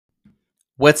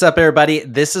What's up, everybody?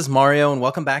 This is Mario, and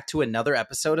welcome back to another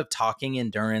episode of Talking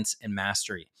Endurance and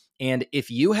Mastery. And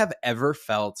if you have ever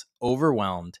felt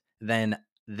overwhelmed, then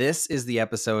this is the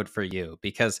episode for you,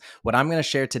 because what I'm going to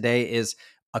share today is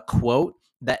a quote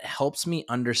that helps me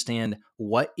understand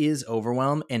what is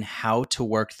overwhelm and how to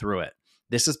work through it.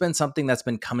 This has been something that's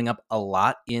been coming up a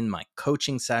lot in my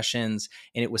coaching sessions,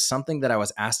 and it was something that I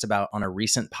was asked about on a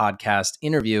recent podcast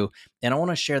interview, and I want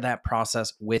to share that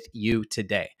process with you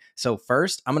today. So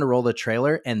first, I'm going to roll the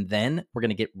trailer and then we're going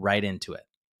to get right into it.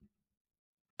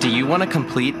 Do you want to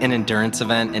complete an endurance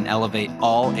event and elevate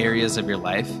all areas of your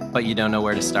life, but you don't know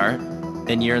where to start?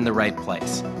 Then you're in the right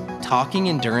place. Talking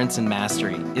Endurance and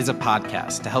Mastery is a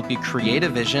podcast to help you create a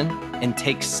vision and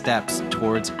take steps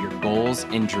towards your goals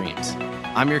and dreams.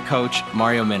 I'm your coach,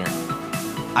 Mario Minner.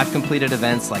 I've completed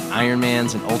events like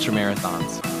Ironmans and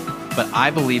ultramarathons. But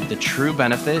I believe the true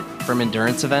benefit from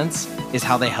endurance events is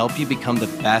how they help you become the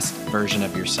best version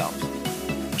of yourself.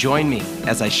 Join me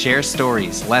as I share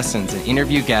stories, lessons, and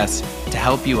interview guests to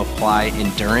help you apply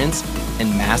endurance and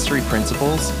mastery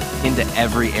principles into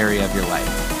every area of your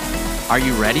life. Are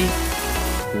you ready?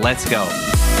 Let's go.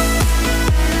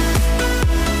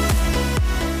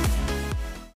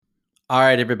 All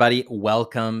right, everybody,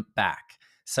 welcome back.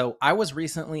 So I was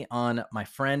recently on my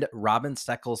friend Robin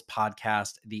Steckel's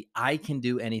podcast, the I Can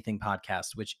Do Anything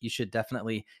podcast, which you should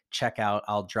definitely check out.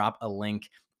 I'll drop a link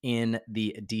in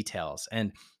the details.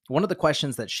 And one of the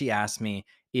questions that she asked me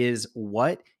is,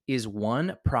 what is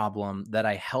one problem that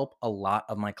I help a lot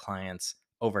of my clients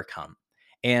overcome?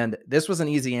 And this was an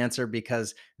easy answer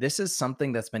because this is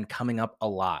something that's been coming up a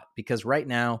lot, because right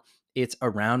now it's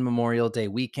around Memorial Day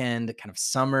weekend, kind of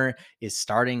summer is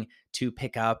starting to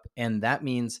pick up. And that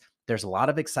means there's a lot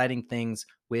of exciting things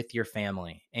with your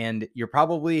family. And you're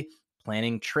probably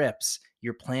planning trips,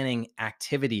 you're planning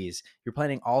activities, you're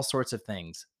planning all sorts of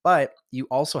things. But you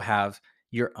also have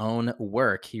your own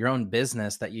work, your own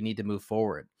business that you need to move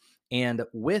forward. And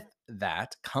with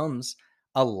that comes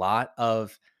a lot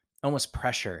of almost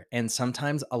pressure and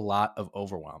sometimes a lot of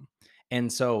overwhelm. And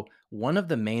so, one of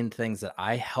the main things that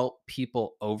I help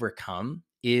people overcome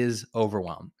is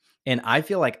overwhelm. And I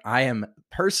feel like I am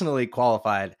personally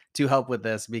qualified to help with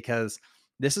this because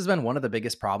this has been one of the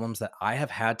biggest problems that I have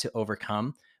had to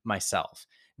overcome myself,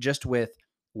 just with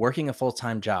working a full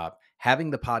time job, having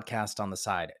the podcast on the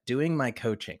side, doing my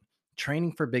coaching,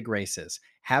 training for big races,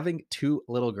 having two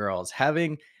little girls,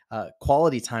 having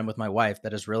quality time with my wife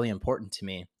that is really important to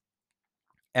me.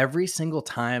 Every single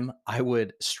time I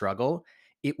would struggle,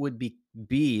 it would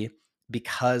be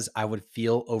because I would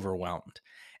feel overwhelmed.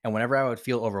 And whenever I would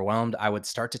feel overwhelmed, I would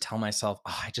start to tell myself,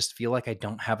 oh, I just feel like I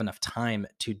don't have enough time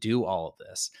to do all of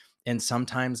this. And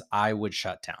sometimes I would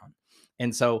shut down.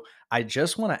 And so I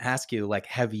just want to ask you, like,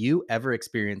 have you ever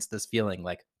experienced this feeling?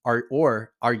 Like, are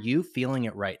you feeling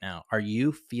it right now? Are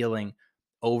you feeling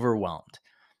overwhelmed?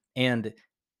 And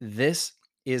this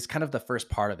is kind of the first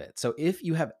part of it. So if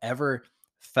you have ever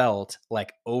felt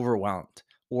like overwhelmed,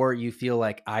 or you feel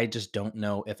like I just don't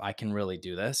know if I can really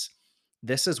do this,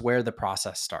 this is where the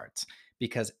process starts.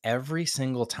 Because every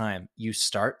single time you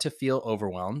start to feel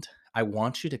overwhelmed, I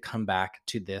want you to come back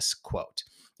to this quote.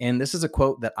 And this is a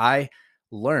quote that I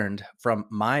learned from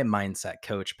my mindset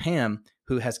coach, Pam,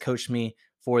 who has coached me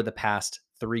for the past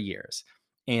 3 years.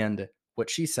 And what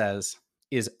she says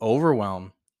is,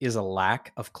 overwhelm is a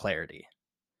lack of clarity.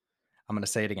 I'm going to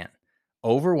say it again.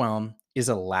 Overwhelm is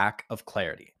a lack of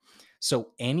clarity.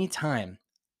 So anytime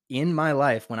in my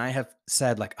life when I have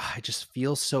said, like, "Oh, I just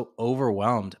feel so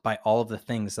overwhelmed by all of the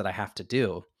things that I have to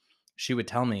do," she would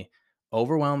tell me,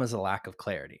 overwhelm is a lack of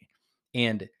clarity.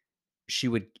 And she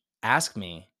would ask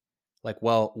me, like,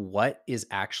 well, what is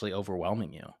actually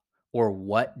overwhelming you? Or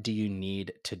what do you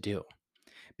need to do?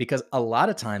 Because a lot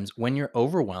of times when you're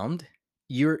overwhelmed,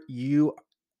 you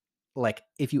like,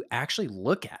 if you actually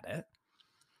look at it,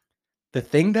 the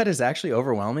thing that is actually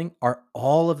overwhelming are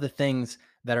all of the things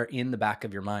that are in the back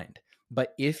of your mind.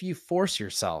 But if you force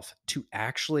yourself to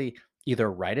actually either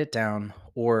write it down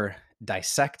or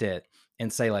dissect it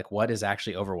and say, like, what is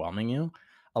actually overwhelming you,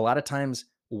 a lot of times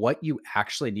what you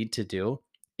actually need to do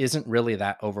isn't really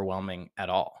that overwhelming at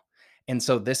all. And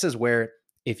so, this is where,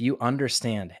 if you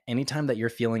understand anytime that you're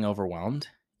feeling overwhelmed,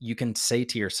 you can say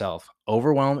to yourself,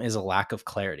 overwhelm is a lack of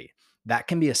clarity. That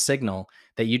can be a signal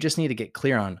that you just need to get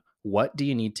clear on, what do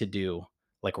you need to do,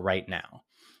 like, right now?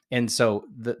 And so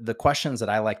the questions that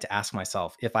I like to ask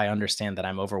myself if I understand that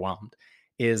I'm overwhelmed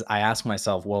is, I ask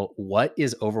myself, well, what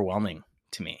is overwhelming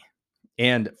to me?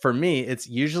 And for me, it's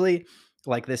usually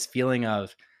like this feeling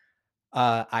of,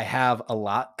 I have a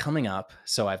lot coming up.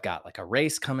 So I've got like a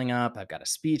race coming up, I've got a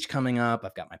speech coming up,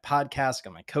 I've got my podcast, I've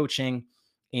got my coaching.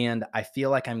 and I feel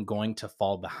like I'm going to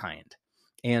fall behind.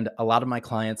 And a lot of my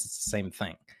clients, it's the same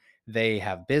thing. They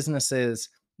have businesses,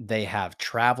 they have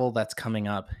travel that's coming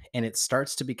up, and it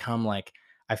starts to become like,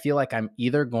 I feel like I'm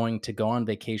either going to go on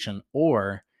vacation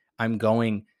or I'm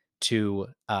going to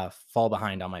fall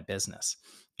behind on my business.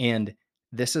 And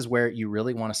this is where you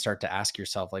really want to start to ask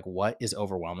yourself, like, what is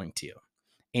overwhelming to you?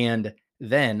 And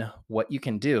then what you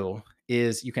can do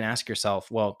is you can ask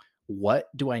yourself, well, what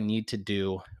do I need to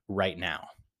do right now?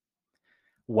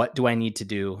 What do I need to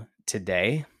do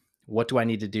today? What do I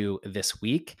need to do this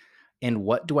week? And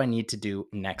what do I need to do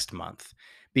next month?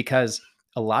 Because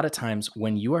a lot of times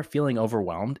when you are feeling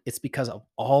overwhelmed, it's because of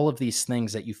all of these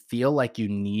things that you feel like you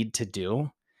need to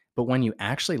do. But when you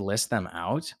actually list them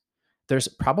out, there's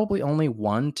probably only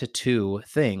one to two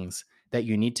things that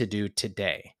you need to do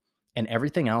today. And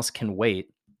everything else can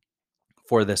wait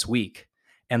for this week.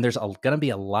 And there's going to be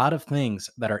a lot of things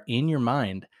that are in your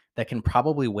mind that can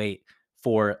probably wait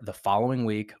for the following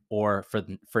week or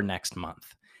for next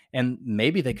month. And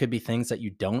maybe they could be things that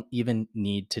you don't even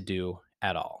need to do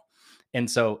at all. And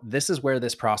so this is where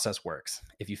this process works.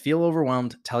 If you feel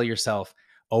overwhelmed, tell yourself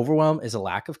overwhelm is a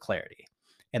lack of clarity.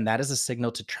 And that is a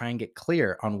signal to try and get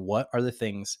clear on what are the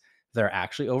things that are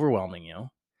actually overwhelming you,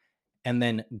 and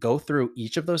then go through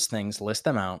each of those things, list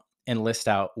them out, and list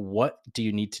out what do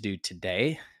you need to do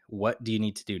today, what do you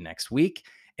need to do next week,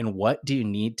 and what do you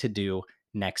need to do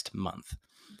next month.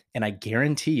 And I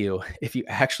guarantee you, if you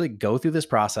actually go through this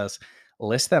process,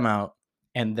 list them out,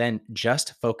 and then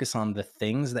just focus on the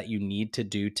things that you need to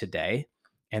do today,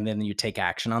 and then you take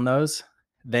action on those,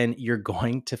 then you're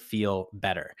going to feel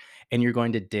better and you're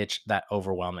going to ditch that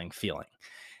overwhelming feeling.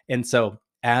 And so,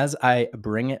 as I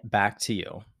bring it back to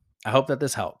you, I hope that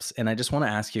this helps. And I just want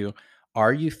to ask you,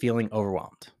 are you feeling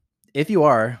overwhelmed? If you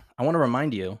are, I want to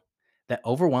remind you that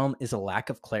overwhelm is a lack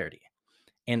of clarity.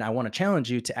 And I want to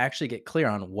challenge you to actually get clear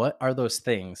on what are those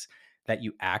things that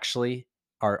you actually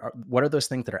what are those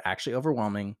things that are actually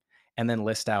overwhelming, and then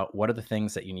list out what are the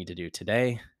things that you need to do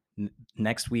today,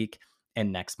 next week,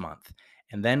 and next month.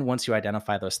 And then once you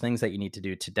identify those things that you need to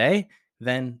do today,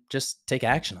 then just take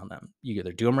action on them. You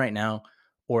either do them right now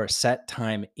or set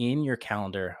time in your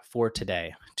calendar for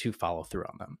today to follow through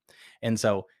on them. And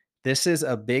so this is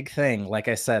a big thing, like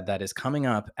I said, that is coming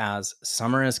up as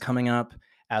summer is coming up,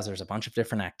 as there's a bunch of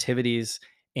different activities,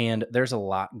 and there's a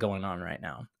lot going on right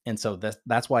now. And so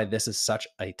that's why this is such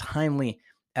a timely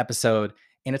episode,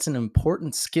 and it's an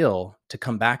important skill to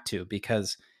come back to,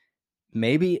 because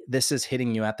maybe this is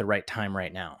hitting you at the right time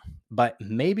right now, but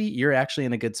maybe you're actually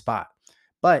in a good spot.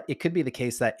 But it could be the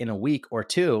case that in a week or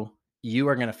two, you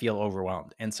are going to feel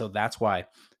overwhelmed. And so that's why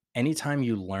anytime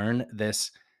you learn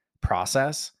this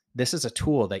process, this is a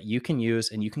tool that you can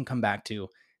use and you can come back to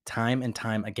time and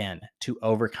time again to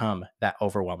overcome that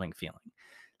overwhelming feeling.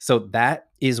 So that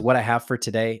is what I have for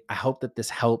today. I hope that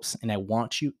this helps. And I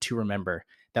want you to remember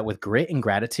that with grit and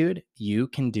gratitude, you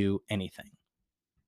can do anything.